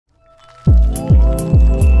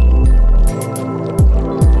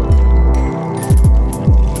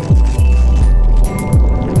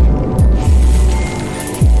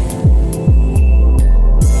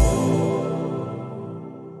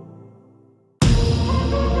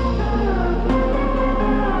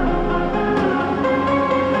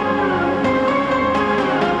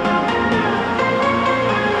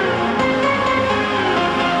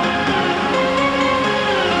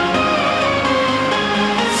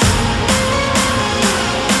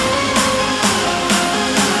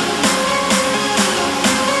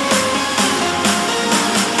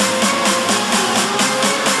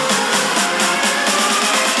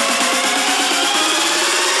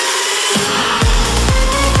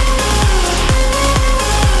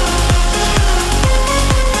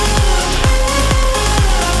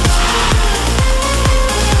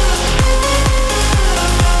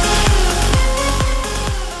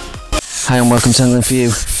welcome to Angling For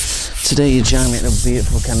You. Today you join me at the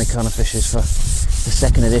beautiful Candy Corner Fisheries for the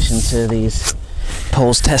second edition to these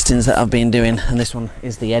poles testings that I've been doing, and this one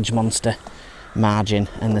is the Edge Monster margin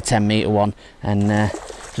and the 10 metre one, and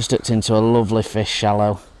just hooked into a lovely fish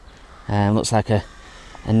shallow. Looks like a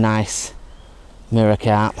nice mirror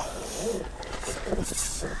carp.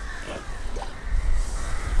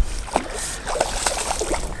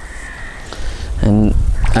 And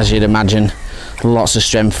as you'd imagine, lots of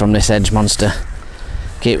strength from this Edge Monster.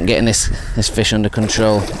 Keep getting this fish under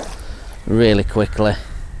control really quickly.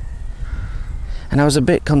 And I was a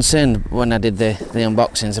bit concerned when I did the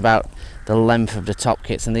unboxings about the length of the top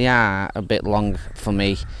kits, and they are a bit long for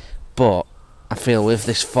me, but I feel with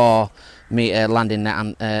this 4 metre landing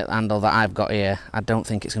net handle that I've got here, I don't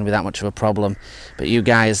think it's going to be that much of a problem. But you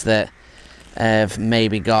guys that have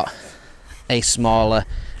maybe got a smaller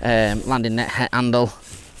landing net handle,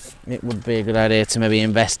 it would be a good idea to maybe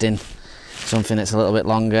invest in something that's a little bit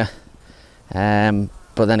longer.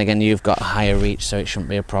 But then again, you've got a higher reach, so it shouldn't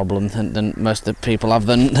be a problem than most of the people have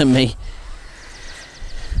than me.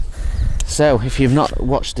 So if you've not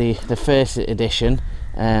watched the first edition,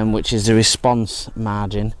 which is the response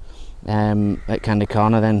margin at Candy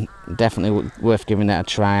Corner, then definitely worth giving that a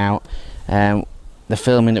try out. The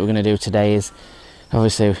filming that we're going to do today is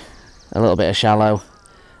obviously a little bit of shallow,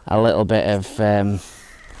 a little bit of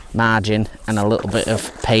margin, and a little bit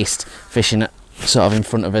of paste fishing sort of in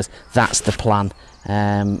front of us. That's the plan.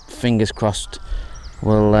 Fingers crossed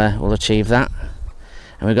we'll achieve that.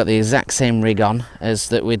 And we've got the exact same rig on as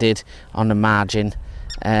that we did on the margin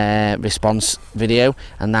response video,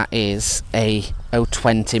 and that is a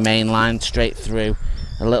 020 mainline straight through,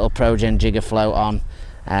 a little ProGen jigger float on,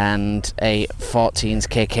 and a 14s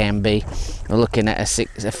KKMB. We're looking at a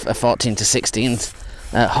 14 to 16s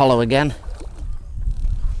hollow again,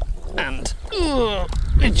 and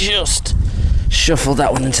we just shuffled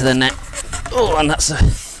that one into the net. Oh, and that's a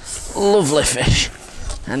lovely fish.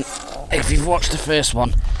 And if you've watched the first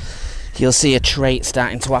one, you'll see a trait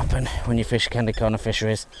starting to happen when you fish Candy Corner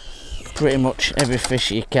fisheries. Pretty much every fish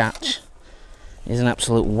you catch is an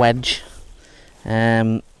absolute wedge,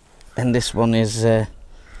 and this one is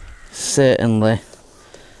certainly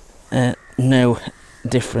no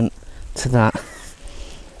different to that.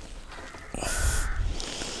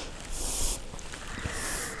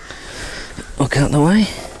 Look out the way,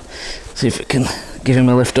 see if it can give him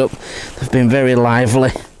a lift up. They've been very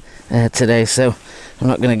lively today, so I'm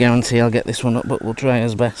not going to guarantee I'll get this one up, but we'll try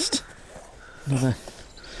as best. Another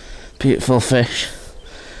beautiful fish.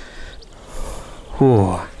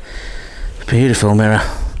 Whoa, beautiful mirror,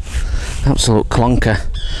 absolute clunker.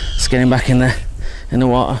 Let's get him back in the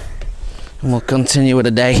water, and we'll continue with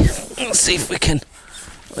the day. Let's see if we can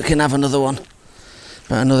have another one.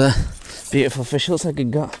 But another beautiful fish. Looks like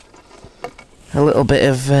it got a little bit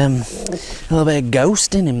of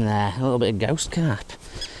ghost in him there, a little bit of ghost carp,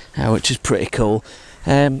 which is pretty cool.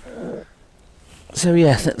 So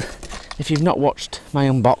yeah, if you've not watched my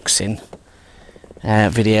unboxing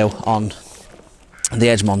video on the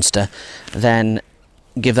Edge Monster, then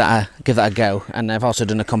give that a go. And I've also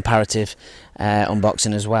done a comparative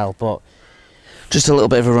unboxing as well. But just a little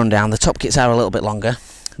bit of a rundown. The top kits are a little bit longer.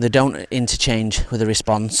 They don't interchange with the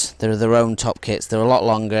response. They're their own top kits. They're a lot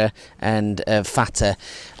longer and fatter.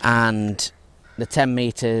 And the 10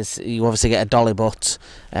 metres, you obviously get a dolly butt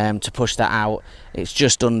to push that out. It's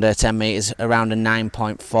just under 10 metres, around a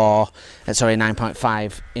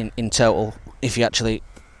 9.5 in total, if you actually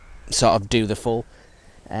sort of do the full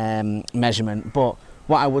measurement. But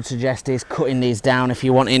what I would suggest is cutting these down if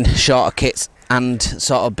you're wanting shorter kits and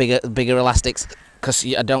sort of bigger elastics, because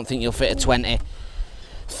I don't think you'll fit a 20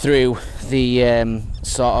 through the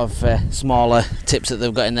sort of smaller tips that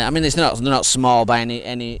they've got in there. I mean, they're not small by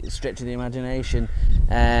any stretch of the imagination,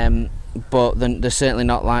 but they're certainly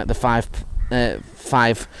not like the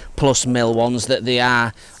 5+ mil ones that they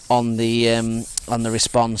are on the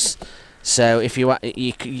response. So if you have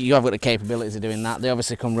got the capabilities of doing that, they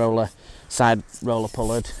obviously come side roller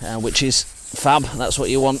pulled, which is fab. That's what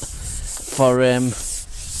you want for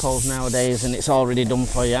poles nowadays, and it's already done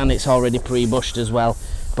for you, and it's already pre-bushed as well.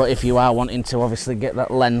 But if you are wanting to obviously get that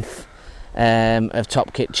length of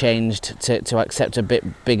top kit changed to accept a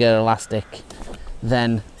bit bigger elastic,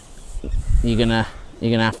 then you're gonna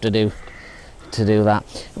have to do that.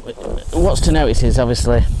 What's to notice is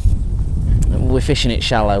obviously we're fishing it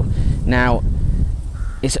shallow. Now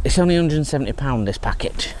it's only £170 this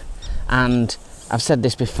package, and I've said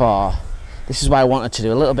this before, this is why I wanted to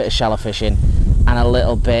do a little bit of shallow fishing and a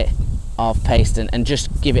little bit of paste and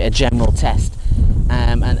just give it a general test.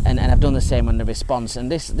 And I've done the same on the response, and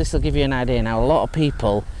this will give you an idea. Now, a lot of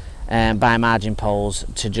people by margin poles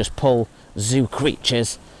to just pull zoo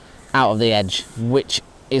creatures out of the edge, which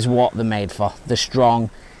is what they're made for. They're strong,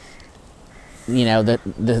 you know,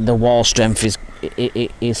 the wall strength is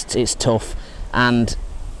it's tough, and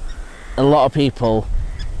a lot of people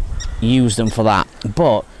use them for that.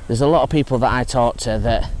 But there's a lot of people that I talk to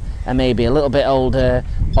that are maybe a little bit older,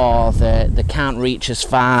 or they can't reach as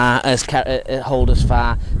far, hold as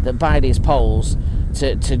far, that buy these poles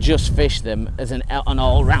to just fish them as an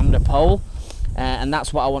all-rounder pole. And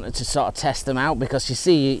that's what I wanted to sort of test them out, because you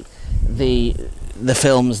see the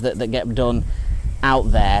films that get done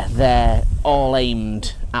out there, they're all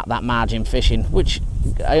aimed at that margin fishing, which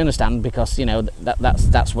I understand, because you know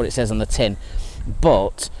that's what it says on the tin.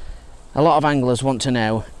 But a lot of anglers want to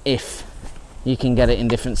know if you can get it in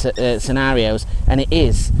different scenarios, and it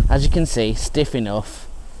is, as you can see, stiff enough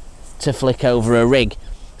to flick over a rig.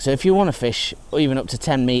 So if you want to fish even up to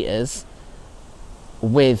 10 meters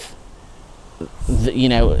with you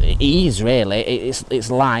know, ease, really,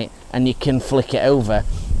 it's light and you can flick it over,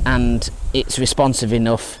 and it's responsive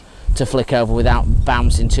enough to flick over without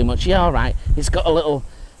bouncing too much. Yeah, all right, it's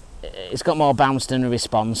got more bounce than a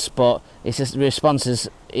response, but it's a response is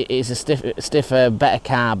a stiffer, better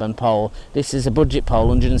carbon pole. This is a budget pole,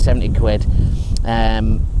 170 quid,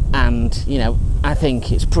 and you know, I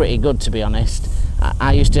think it's pretty good, to be honest.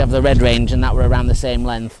 I used to have the Red Range, and that were around the same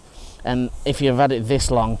length, and if you've had it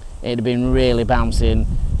this long, it'd have been really bouncy, and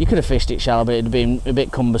you could have fished it shallow, but it'd have been a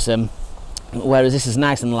bit cumbersome. Whereas this is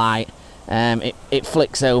nice and light, it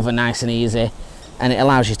flicks over nice and easy, and it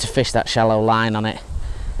allows you to fish that shallow line on it.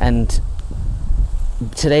 And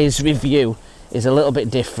today's review is a little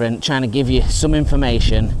bit different, trying to give you some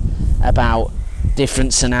information about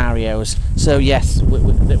different scenarios. So yes,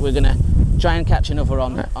 we're gonna try and catch another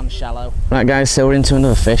on shallow. Right guys, so we're into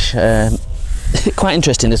another fish. Quite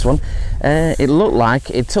interesting, this one. It looked like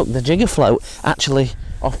it took the jigger float actually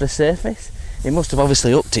off the surface. It must have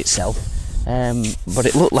obviously upped itself, but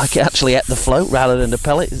it looked like it actually ate the float rather than the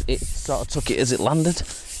pellet. It sort of took it as it landed,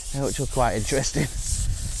 which was quite interesting.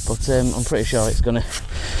 But I'm pretty sure it's going to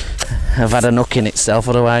have had a nook in itself,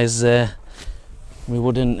 otherwise we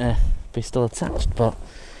wouldn't be still attached. But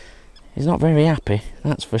he's not very happy,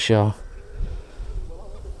 that's for sure.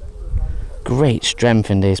 Great strength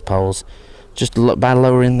in these poles, just by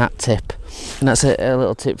lowering that tip. And that's a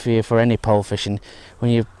little tip for you for any pole fishing. When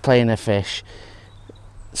you're playing a fish,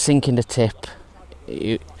 sinking the tip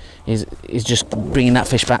is just bringing that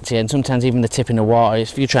fish back to you. And sometimes even the tip in the water,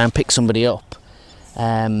 if you try and pick somebody up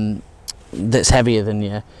that's heavier than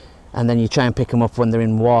you, and then you try and pick them up when they're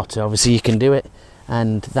in water, obviously you can do it,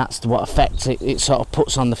 and that's what effect it sort of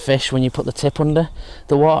puts on the fish when you put the tip under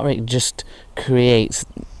the water. It just creates,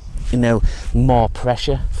 you know, more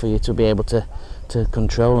pressure for you to be able to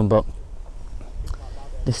control them. But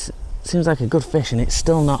this seems like a good fish, and it's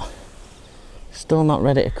still not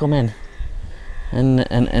ready to come in.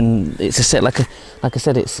 And it's a set, like I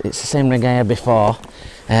said, it's the same rig I had before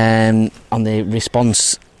on the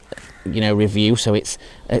response, you know, review. So it's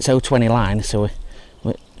 020 line, so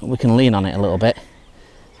we can lean on it a little bit.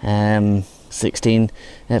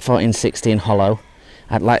 14-16 hollow.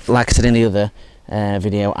 Like I said in the other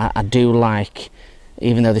video, I do like,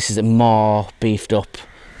 even though this is a more beefed up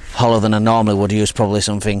hollow than I normally would use, probably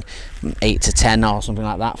something 8 to 10 or something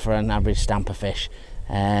like that for an average stamper fish,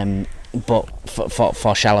 but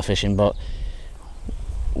for shallow fishing. But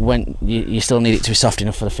when you still need it to be soft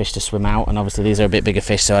enough for the fish to swim out, and obviously these are a bit bigger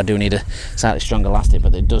fish, so I do need a slightly stronger elastic,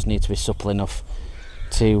 but it does need to be supple enough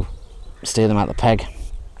to steer them out the peg.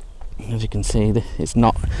 As you can see, it's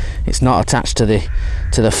not attached to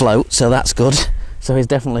the float, so that's good. So he's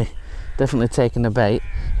definitely taking the bait.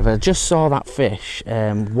 If I just saw that fish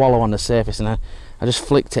wallow on the surface, and I just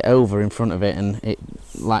flicked it over in front of it, and it,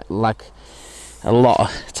 like a lot of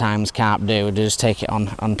times carp do, they just take it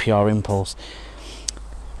on pure impulse.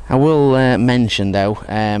 I will mention though,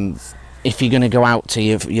 if you're going to go out to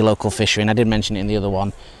your local fishery, and I did mention it in the other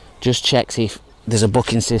one, just check, see if there's a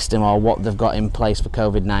booking system or what they've got in place for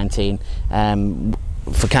COVID-19.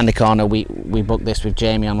 For Candy Corner, we booked this with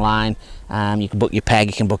Jamie online. You can book your peg,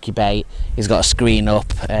 you can book your bait. He's got a screen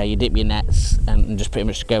up, you dip your nets and just pretty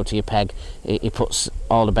much go to your peg. He puts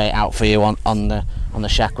all the bait out for you on the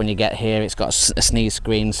shack when you get here. It's got a sneeze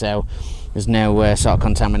screen, so there's no sort of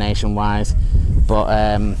contamination wise.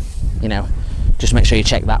 But you know, just make sure you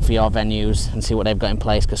check that for your venues and see what they've got in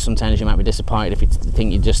place, because sometimes you might be disappointed if you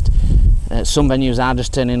think you just some venues are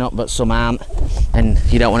just turning up but some aren't, and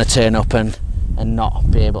you don't want to turn up and not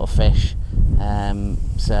be able to fish.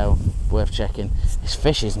 So worth checking. This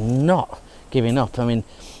fish is not giving up. I mean,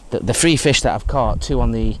 the 3 fish that I've caught, 2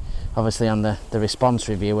 on the obviously on the response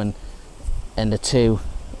review, and and the two,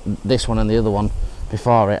 this one and the other one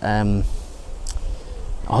before it,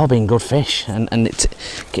 all been good fish. And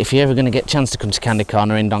if you're ever going to get a chance to come to Candy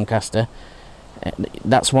Corner in Doncaster,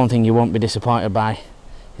 that's one thing you won't be disappointed by,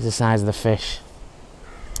 is the size of the fish.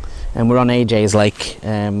 And we're on AJ's Lake,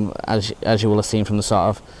 as you will have seen from the sort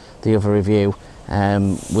of the other review.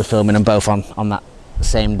 We're filming them both on that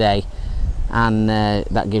same day, and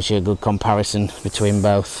that gives you a good comparison between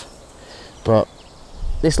both. But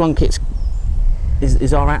this Lunkit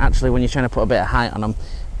is alright actually when you're trying to put a bit of height on them,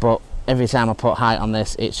 but every time I put height on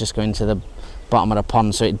this, it's just going to the bottom of the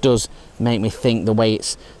pond, so it does make me think, the way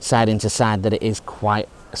it's side into side, that it is quite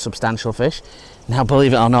a substantial fish. Now,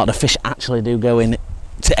 believe it or not, the fish actually do go in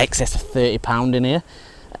to excess of 30 pound in here.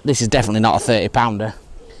 This is definitely not a 30 pounder,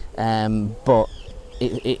 but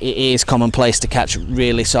it is commonplace to catch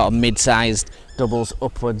really sort of mid-sized doubles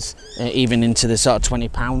upwards, even into the sort of 20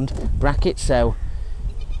 pound bracket. So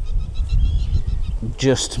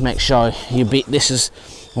just make sure you beat. This is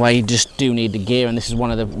why you just do need the gear, and this is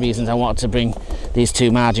one of the reasons I wanted to bring these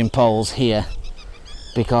two margin poles here,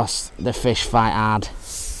 because the fish fight hard.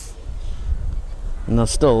 And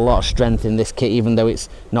there's still a lot of strength in this kit, even though it's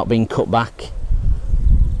not been cut back.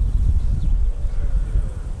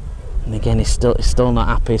 And again, it's still not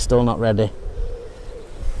happy, still not ready.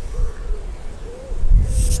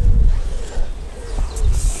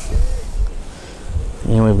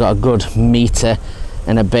 You know, we've got a good metre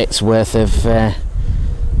and a bit's worth of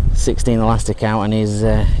 16 elastic out, and he's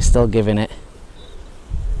still giving it.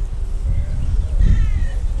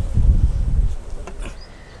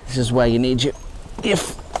 This is where you need your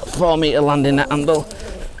 4 metre landing net handle,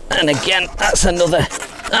 and again, that's another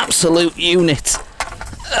absolute unit.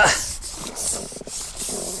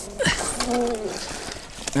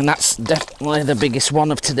 And that's definitely the biggest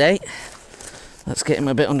one of today. Let's get him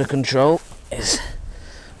a bit under control. He's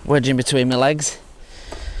wedging between my legs.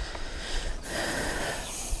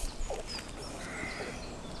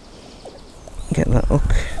 Get that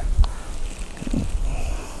hook.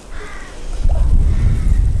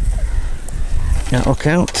 That hook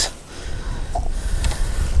out.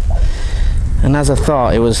 And as I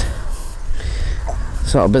thought, it was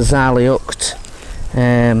sort of bizarrely hooked,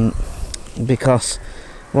 because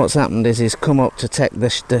what's happened is he's come up to take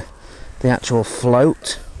the actual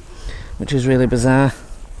float, which is really bizarre.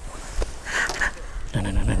 No,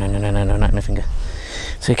 not my finger.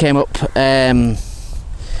 So he came up to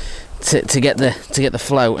get the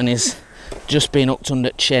float, and he's just been hooked under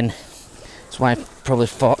chin. That's why I probably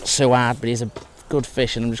fought so hard, but he's a good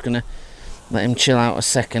fish, and I'm just gonna let him chill out a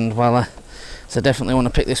second while so I definitely want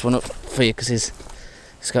to pick this one up for you, because he's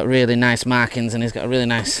got really nice markings, and he's got a really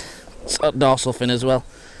nice sort of dorsal fin as well.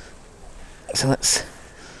 So let's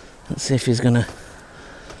see if he's gonna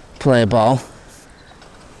play a ball.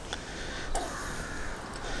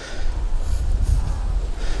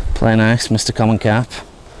 Play nice, Mr. Common Carp.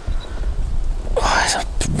 Oh, there's a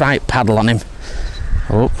right paddle on him.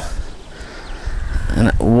 Oh,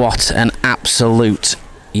 and what an absolute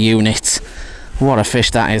unit! What a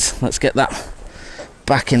fish that is. Let's get that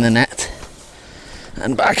back in the net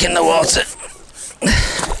and back in the water,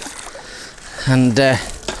 and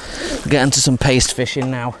get into some paste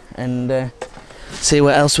fishing now, and see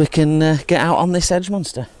what else we can get out on this Edge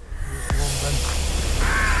Monster.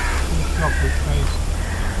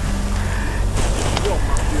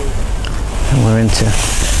 And we're into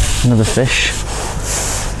another fish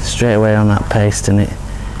straight away on that paste, and it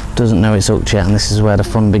doesn't know it's hooked yet, and this is where the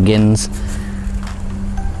fun begins.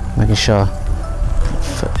 Making sure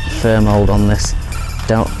firm hold on this.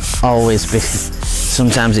 Don't always be.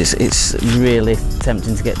 Sometimes it's really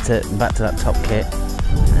tempting to get back to that top kit,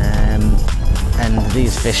 and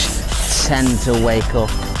these fish tend to wake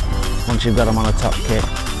up once you've got them on a top kit.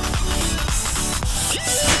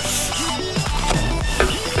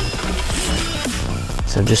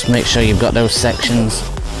 So just make sure you've got those sections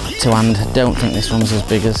to hand. Don't think this one's as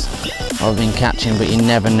big as I've been catching, but you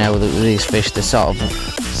never know that with these fish, they sort of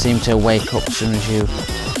seem to wake up as soon as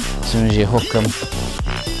you hook them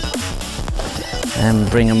and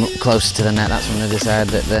bring them close to the net. That's when they decide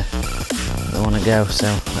that they want to go. So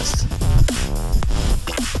let's.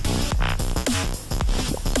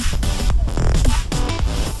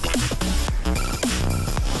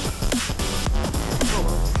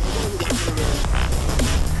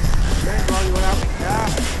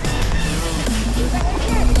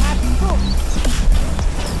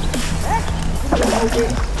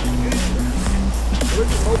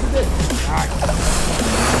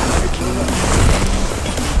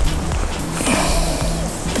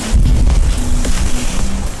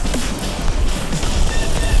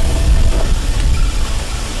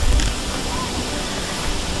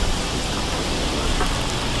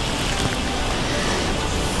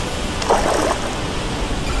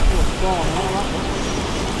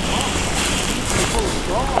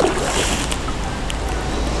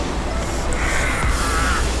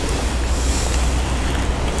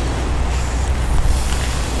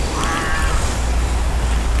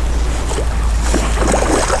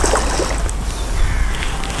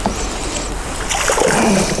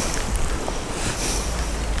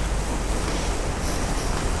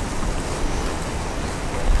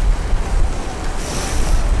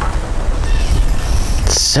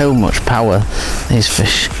 so much power, these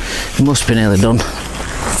fish. It must be nearly done.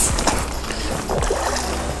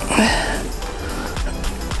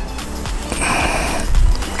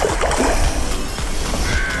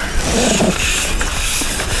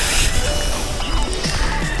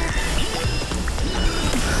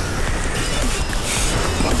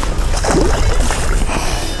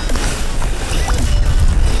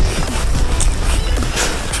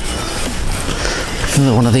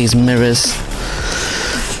 Another one of these mirrors.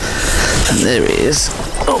 And there he is.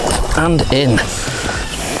 Up and in.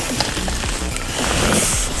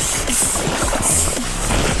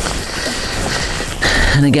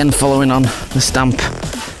 And again, following on the stamp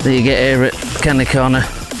that you get here at Candy Corner,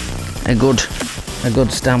 a good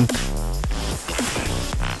stamp.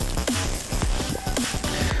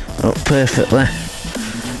 Up perfectly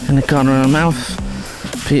in the corner of the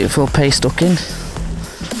mouth. Beautiful paste hooking.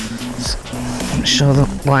 Make sure the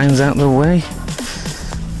line's out of the way.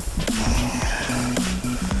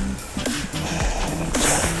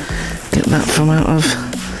 Get that from out of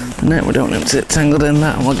the net. We don't want him to get tangled in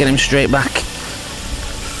that, and we'll get him straight back.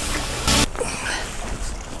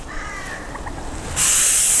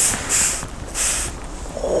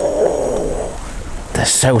 They're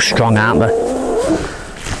so strong, aren't they?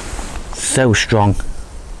 So strong.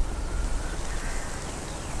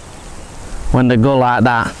 When they go like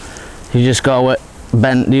that, you just got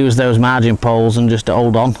to use those margin poles and just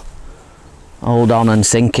hold on and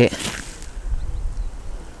sink it.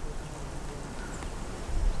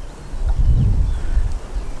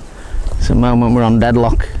 It's the moment we're on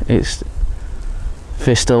deadlock.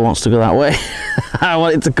 Fish still wants to go that way. I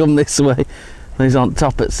want it to come this way. He's on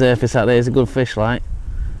top at surface out there. He's a good fish, like.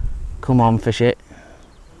 Come on, fish it.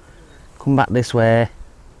 Come back this way.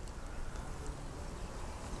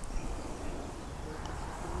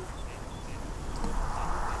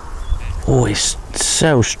 Oh, it's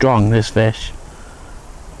so strong, this fish.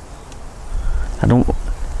 Even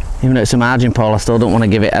though it's a margin pole, I still don't want to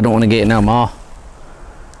give it, I don't want to get it no more.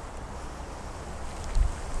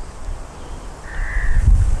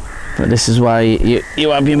 But this is why you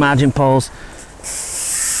have your margin poles.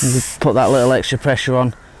 You put that little extra pressure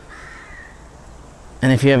on.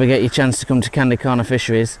 And if you ever get your chance to come to Candy Corner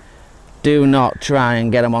Fisheries, do not try and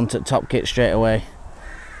get them onto the top kit straight away.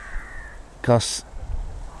 Because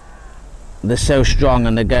they're so strong,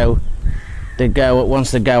 and they go once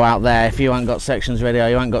they go out there, if you haven't got sections ready or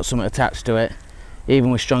you haven't got something attached to it, even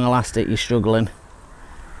with strong elastic, you're struggling.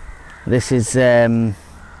 This is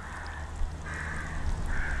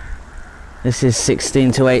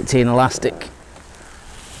 16 to 18 elastic,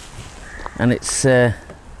 and it's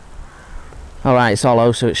alright, it's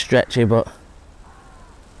hollow, so it's stretchy, but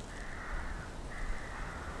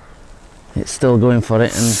it's still going for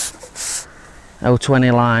it. And 020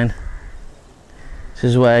 line. This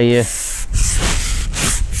is where you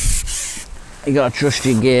got to trust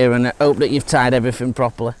your gear and hope that you've tied everything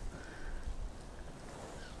properly.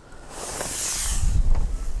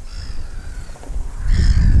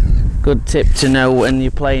 Good tip to know when you're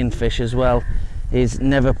playing fish as well is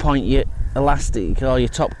never point your elastic or your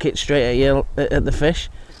top kit straight at the fish.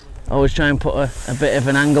 Always try and put a bit of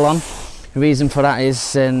an angle on. The reason for that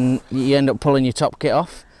is you end up pulling your top kit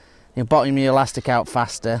off. You bottom your elastic out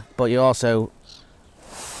faster, but you also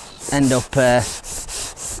end up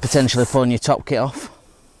potentially pulling your top kit off,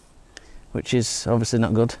 which is obviously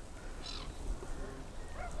not good.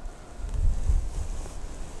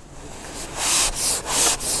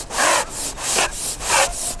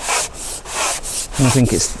 And I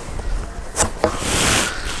think it's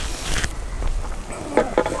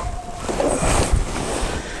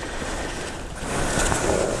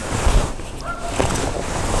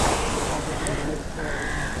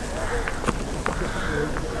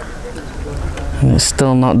and it's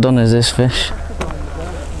still not done, is this fish?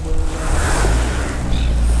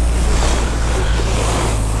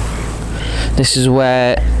 This is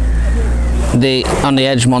where on the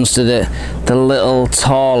Edge Monster the little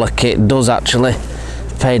taller kit does actually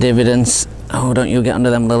pay dividends. Oh, don't you get under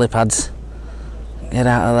them lily pads. Get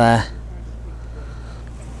out of there.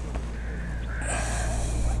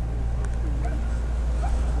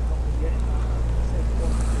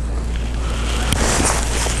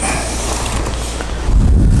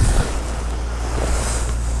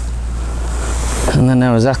 And I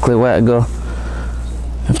know exactly where to go.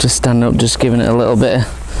 I have to stand up, just giving it a little bit of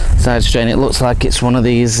side strain. It looks like it's one of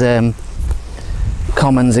these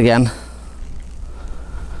commons again.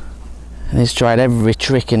 And he's tried every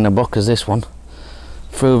trick in the book as this one.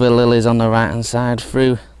 Through the lilies on the right hand side,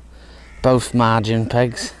 through both margin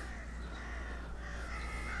pegs.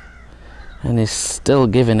 And he's still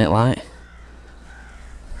giving it like.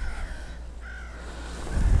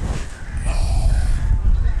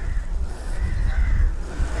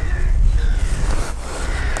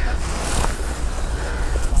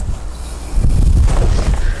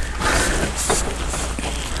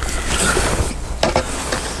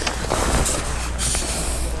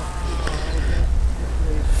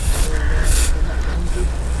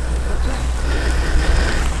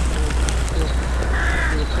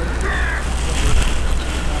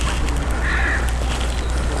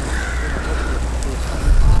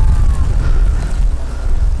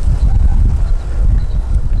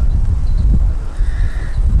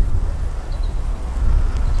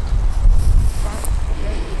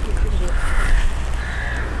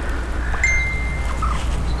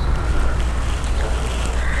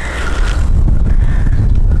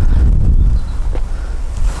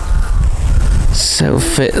 it'll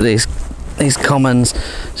fit these commons.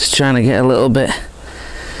 Just trying to get a little bit,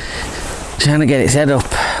 trying to get its head up.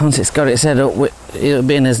 Once it's got its head up, it'll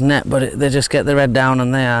be in his net, but they just get their head down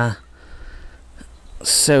and they are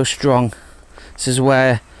so strong. This is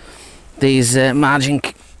where these margin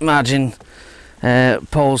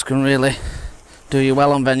poles can really do you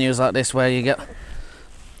well on venues like this, where you get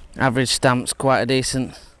average stamps quite a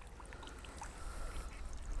decent.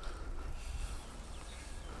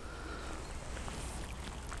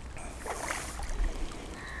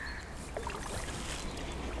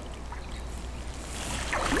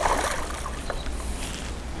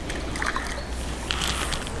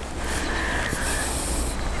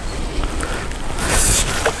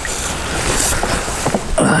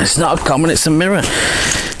 It's not a common, it's a mirror,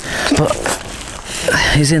 but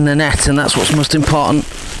he's in the net and that's what's most important.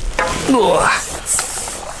 Ugh.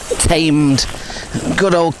 Tamed,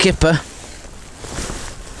 good old kipper.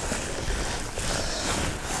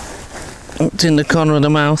 Hooked in the corner of the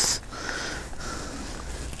mouth.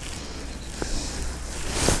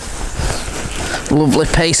 Lovely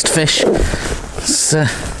paste fish. Let's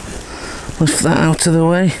lift that out of the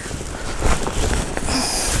way.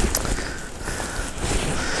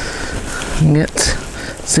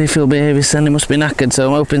 See if he'll behave his end. He must be knackered, so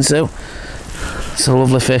I'm hoping so. It's a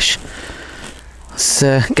lovely fish. Let's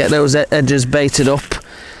get those edges baited up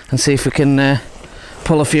and see if we can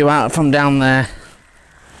pull a few out from down there.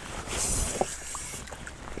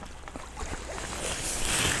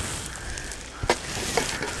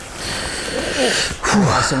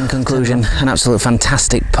 So in conclusion, an absolute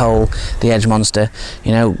fantastic pole, the Edge Monster.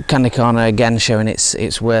 You know, Candy Corner again showing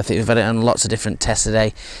its worth. We've had it on lots of different tests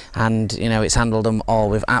today, and you know it's handled them all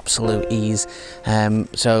with absolute ease.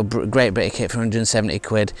 So great bit of kit for 170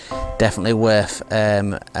 quid. Definitely worth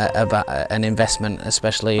about an investment,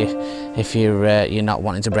 especially if you're not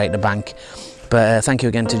wanting to break the bank. But thank you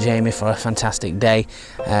again to Jamie for a fantastic day.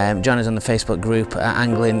 Join us on the Facebook group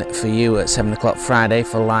Angling For You at 7 o'clock Friday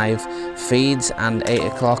for live feeds, and 8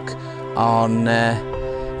 o'clock on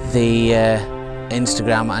the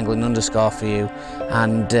Instagram angling_for you.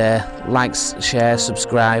 And likes, share,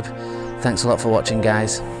 subscribe. Thanks a lot for watching,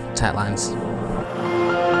 guys. Tight lines.